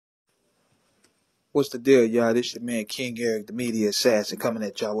What's the deal, y'all? This your man King Eric, the media assassin, coming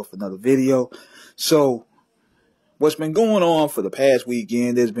at y'all with another video. So, what's been going on for the past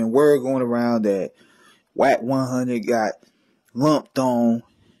weekend, there's been word going around that Wack 100 got lumped on,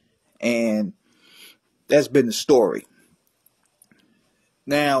 and that's been the story.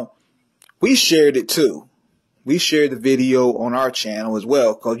 Now, we shared it too. We shared the video on our channel as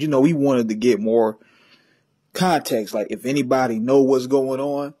well, because, we wanted to get more context. Like, if anybody know what's going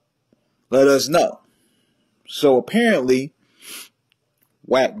on, let us know. So apparently,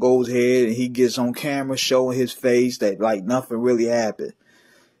 Wack goes ahead and he gets on camera showing his face that like nothing really happened.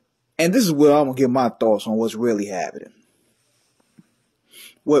 And this is where I'm going to give my thoughts on what's really happening.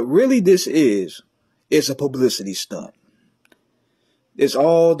 What really this is a publicity stunt. It's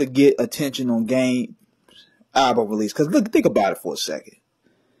all to get attention on Game's album release. Because look, think about it for a second.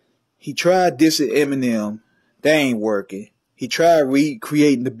 He tried dissing Eminem. That ain't working. He tried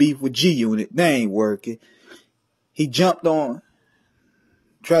recreating the beef with G-Unit. That ain't working. He tried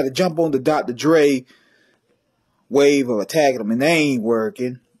to jump on the Dr. Dre wave of attacking him, and that ain't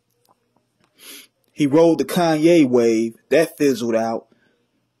working. He rode the Kanye wave. That fizzled out.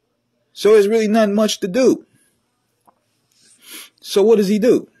 So there's really nothing much to do. So what does he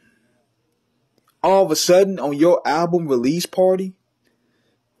do? All of a sudden, on your album release party,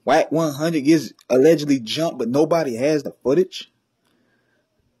 Wack 100 gets allegedly jumped, but nobody has the footage?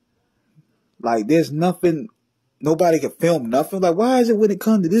 Like, there's nothing... Nobody can film nothing. Like, why is it when it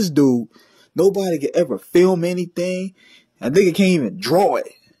comes to this dude, nobody can ever film anything? A nigga can't even draw it.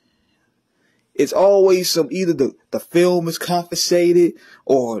 It's always either the film is confiscated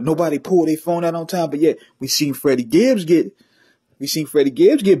or nobody pulled their phone out on time. But yet we seen Freddie Gibbs get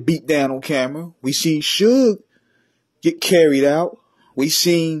beat down on camera. We seen Suge get carried out. We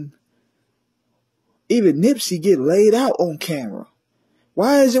seen even Nipsey get laid out on camera.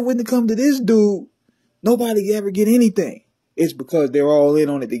 Why is it when it comes to this dude, nobody ever get anything? It's because they're all in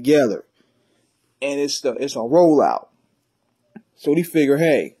on it together. And it's a rollout. So they figure,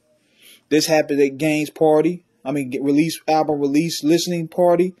 hey, this happened at Game's party. Album release listening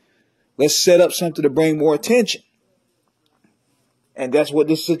party. Let's set up something to bring more attention. And that's what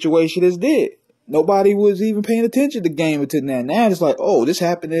this situation has did. Nobody was even paying attention to Game until now. Now it's like, oh, this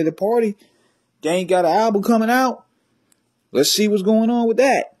happened at the party. Game got an album coming out. Let's see what's going on with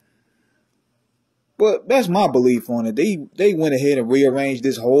that. But that's my belief on it. They went ahead and rearranged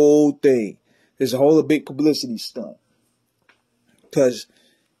this whole thing. This whole big publicity stunt. Because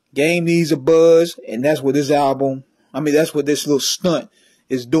Game needs a buzz, and that's what this album, that's what this little stunt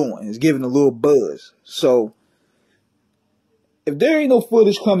is doing. It's giving a little buzz. So, if there ain't no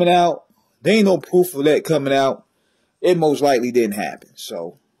footage coming out, there ain't no proof of that coming out, it most likely didn't happen.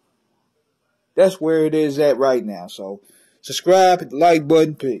 So, that's where it is at right now. So, subscribe, hit the like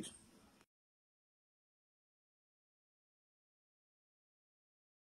button, peace.